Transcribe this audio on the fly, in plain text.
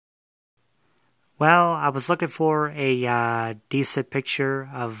Well, I was looking for a decent picture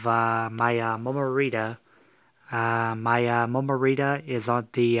of my Momo my Momo is on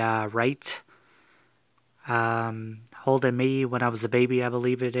the right, holding me when I was a baby, I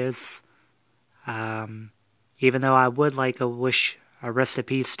believe it is. Um, Even though I would like to wish a rest in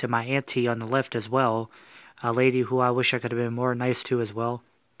peace to my auntie on the left as well, a lady who I wish I could have been more nice to as well.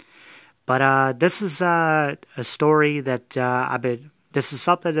 But this is a story that this is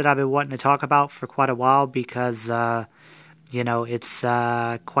something that I've been wanting to talk about for quite a while because, it's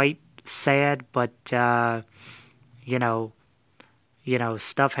quite sad, but, you know,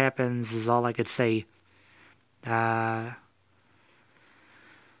 stuff happens is all I could say. Uh,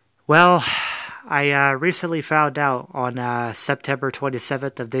 well, I recently found out on September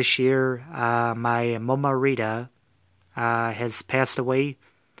 27th of this year, my Moma Rita has passed away.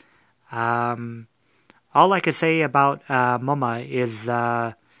 Um, all I can say about Moma is,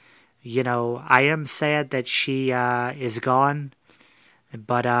 I am sad that she is gone,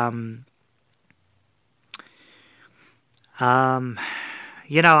 but um, I'm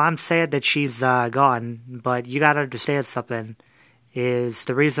sad that she's gone. But you gotta understand something. Is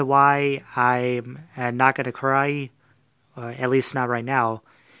the reason why I'm not gonna cry, or at least not right now,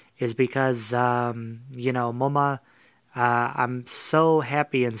 is because Moma. I'm so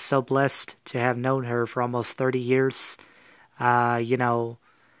happy and so blessed to have known her for almost 30 years. Uh, you know,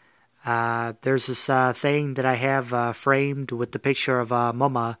 there's this thing that I have framed with the picture of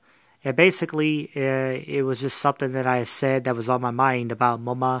Moma. And basically, it was just something that I said that was on my mind about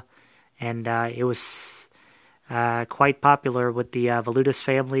Moma. And it was quite popular with the Valutis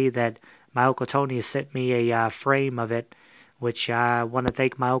family that my Uncle Tony sent me a frame of it, which I want to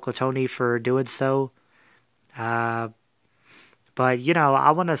thank my Uncle Tony for doing so. Uh, but,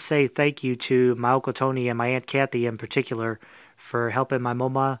 I want to say thank you to my Uncle Tony and my Aunt Kathy in particular for helping my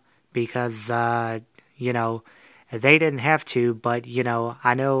Moma because, they didn't have to, but,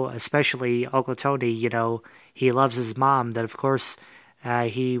 I know especially Uncle Tony, he loves his mom, that of course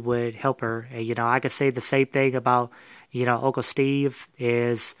he would help her. I could say the same thing about, Uncle Steve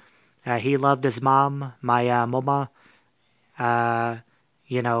is he loved his mom, my Moma. Uh,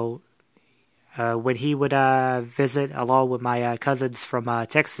 you know, when he would visit along with my cousins from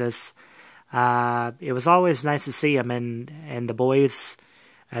Texas, it was always nice to see him and the boys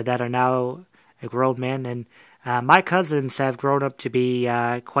that are now grown men. And my cousins have grown up to be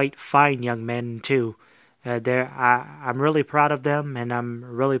quite fine young men too. I'm really proud of them, and I'm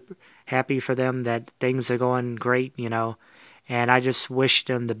really happy for them that things are going great. And I just wish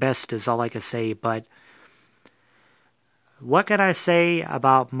them the best is all I can say. But what can I say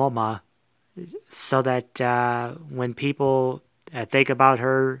about Moma? So that when people think about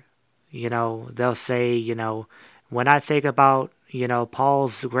her, they'll say, when I think about,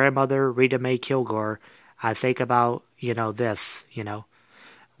 Paul's grandmother, Rita Mae Kilgore, I think about, this.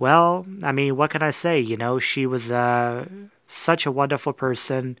 Well, I mean, what can I say? She was such a wonderful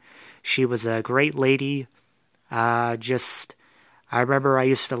person. She was a great lady. I remember I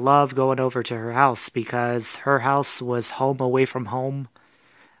used to love going over to her house because her house was home away from home.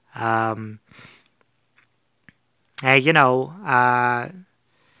 Um, and, I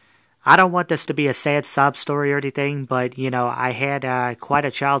don't want this to be a sad sob story or anything, but, I had quite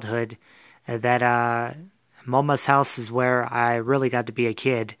a childhood that Moma's house is where I really got to be a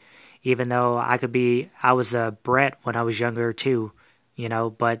kid, even though I was a brat when I was younger too,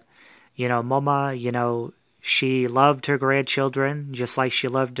 but, Moma, she loved her grandchildren just like she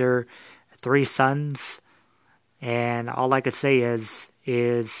loved her three sons, and all I could say is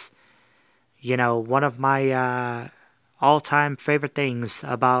one of my all-time favorite things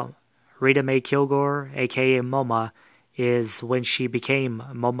about Rita Mae Kilgore, aka Moma, is when she became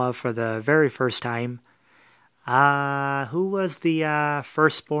Moma for the very first time. Who was the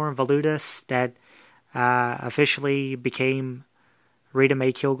firstborn Valutis that officially became Rita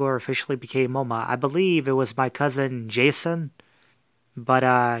Mae Kilgore, officially became Moma? I believe it was my cousin Jason, but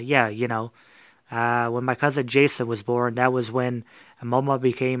yeah, when my cousin Jason was born, that was when Moma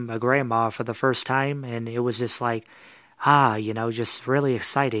became a grandma for the first time, and it was just like, just really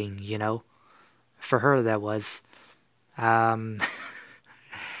exciting, for her that was. Um,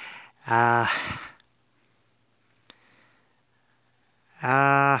 uh,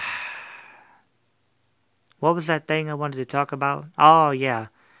 uh, what was that thing I wanted to talk about? Oh, yeah.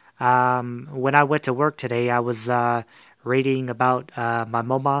 When I went to work today, I was reading about my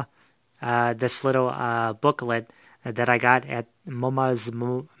Moma, this little booklet that I got at Moma's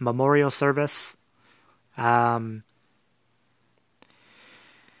memorial service. Um,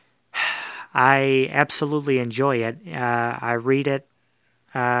 I absolutely enjoy it. I read it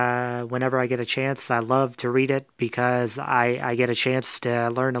whenever I get a chance. I love to read it because I get a chance to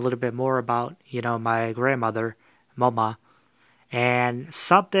learn a little bit more about, my grandmother, Moma. And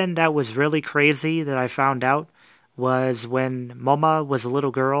something that was really crazy that I found out was when Moma was a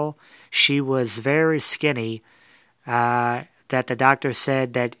little girl, she was very skinny, that the doctor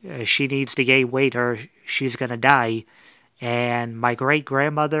said that she needs to gain weight or she's going to die. And my great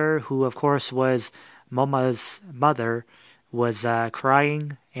grandmother, who of course was Moma's mother, was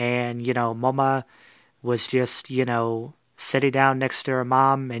crying. And, Moma was just, sitting down next to her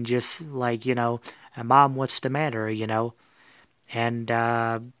mom and just like, Mom, what's the matter, And,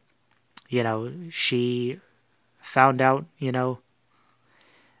 she found out,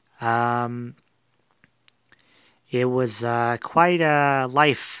 um, it was quite a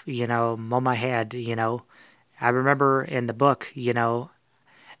life, Moma had, I remember in the book,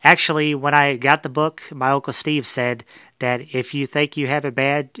 actually, when I got the book, my Uncle Steve said that if you think you have it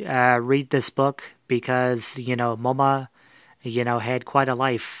bad, read this book because, Moma, had quite a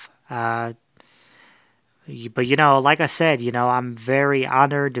life. But, like I said, I'm very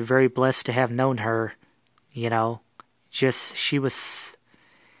honored and very blessed to have known her, she was,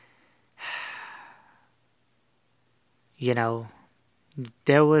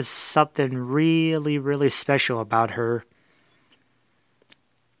 there was something really, really special about her.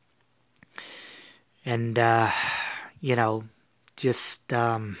 And, just,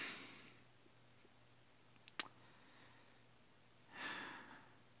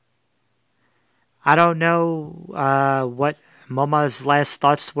 I don't know what Moma's last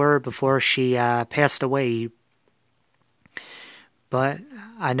thoughts were before she passed away, but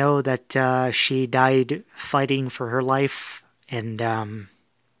I know that she died fighting for her life, and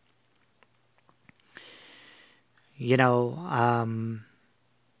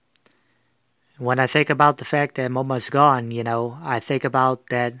when I think about the fact that Moma's gone, I think about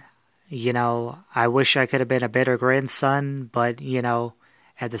that, I wish I could have been a better grandson, but,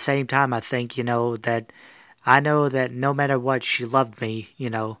 at the same time, I think, that I know that no matter what, she loved me,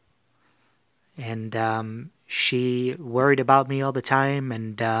 and she worried about me all the time,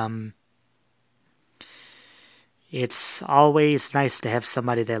 and it's always nice to have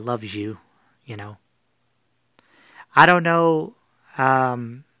somebody that loves you, I don't know, I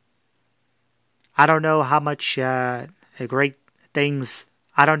don't know how much great things,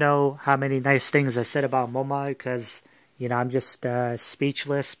 I don't know how many nice things I said about Moma because, I'm just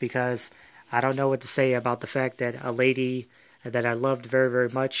speechless because I don't know what to say about the fact that a lady that I loved very, very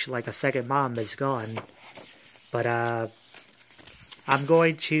much, like a second mom, is gone. But I'm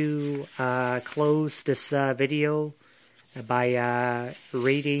going to close this video by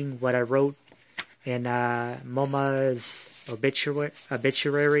reading what I wrote in Moma's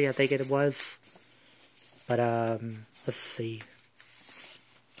obituary, I think it was. But let's see.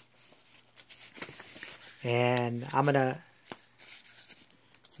 And I'm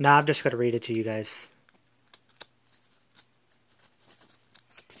just gonna read it to you guys.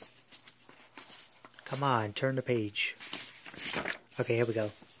 Come on, turn the page. Okay, here we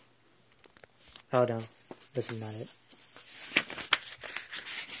go. Oh no, this is not it.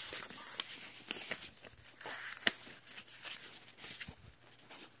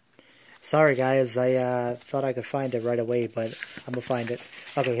 Sorry guys, I thought I could find it right away, but I'm gonna find it.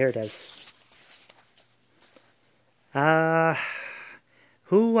 Okay, here it is.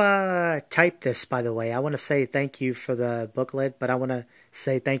 Who typed this, by the way? I want to say thank you for the booklet, but I want to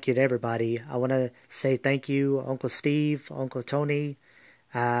say thank you to everybody. I want to say thank you, Uncle Steve, Uncle Tony,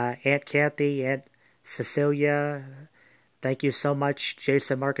 Aunt Kathy, Aunt Cecilia. Thank you so much,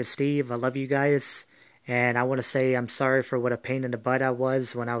 Jason, Mark, and Steve. I love you guys. And I want to say I'm sorry for what a pain in the butt I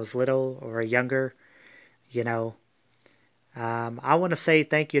was when I was little or younger. I want to say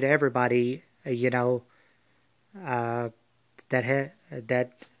thank you to everybody,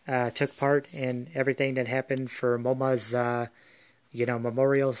 that took part in everything that happened for Moma's,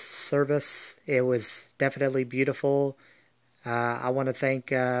 memorial service. It was definitely beautiful. I want to thank,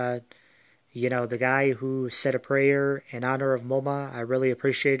 the guy who said a prayer in honor of Moma. I really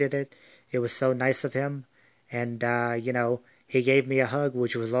appreciated it. It was so nice of him. And, he gave me a hug,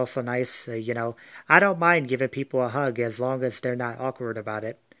 which was also nice. I don't mind giving people a hug as long as they're not awkward about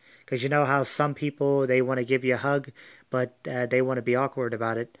it. Because you know how some people, they want to give you a hug, but they want to be awkward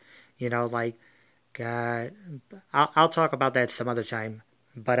about it. I'll talk about that some other time.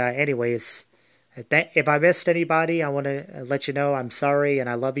 But anyways, if I missed anybody, I want to let you know I'm sorry and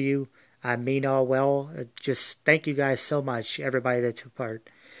I love you. I mean all well. Just thank you guys so much, everybody that took part.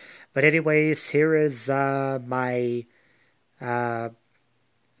 But anyways, here is my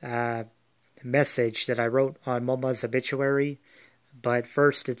message that I wrote on Moma's obituary. But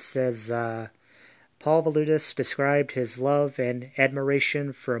first it says, Paul Valutis described his love and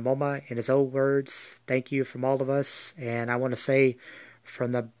admiration for MoMA in his own words. Thank you from all of us, and I want to say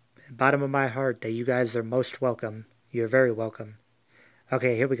from the bottom of my heart that you guys are most welcome. You're very welcome.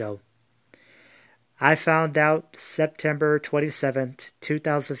 Okay, here we go. I found out September 27th,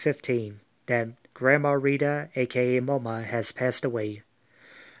 2015, that Grandma Rita, aka MoMA, has passed away.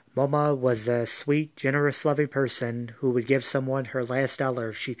 MoMA was a sweet, generous, loving person who would give someone her last dollar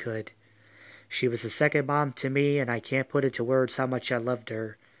if she could. She was a second mom to me, and I can't put into words how much I loved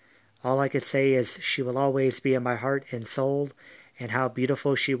her. All I could say is she will always be in my heart and soul, and how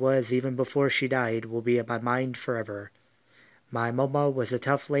beautiful she was even before she died will be in my mind forever. My MoMA was a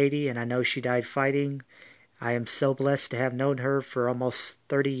tough lady, and I know she died fighting. I am so blessed to have known her for almost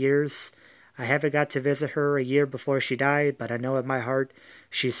 30 years. I haven't got to visit her a year before she died, but I know in my heart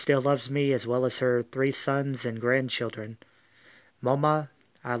she still loves me as well as her 3 sons and grandchildren. MoMA,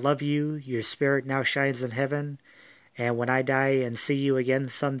 I love you. Your spirit now shines in heaven, and when I die and see you again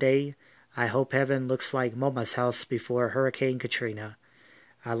someday, I hope heaven looks like MoMA's house before Hurricane Katrina.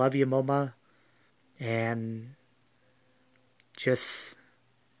 I love you, MoMA, and just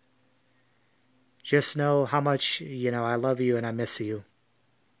know how much, I love you and I miss you.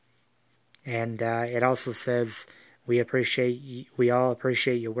 And it also says, we all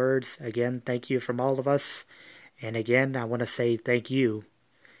appreciate your words. Again, thank you from all of us. And again, I want to say thank you.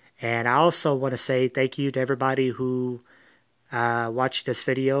 And I also want to say thank you to everybody who watched this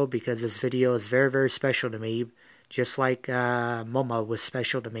video, because this video is very, very special to me, just like MoMA was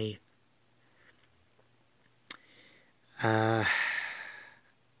special to me.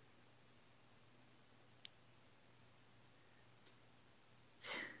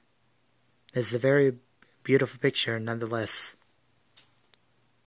 This is a very beautiful picture nonetheless.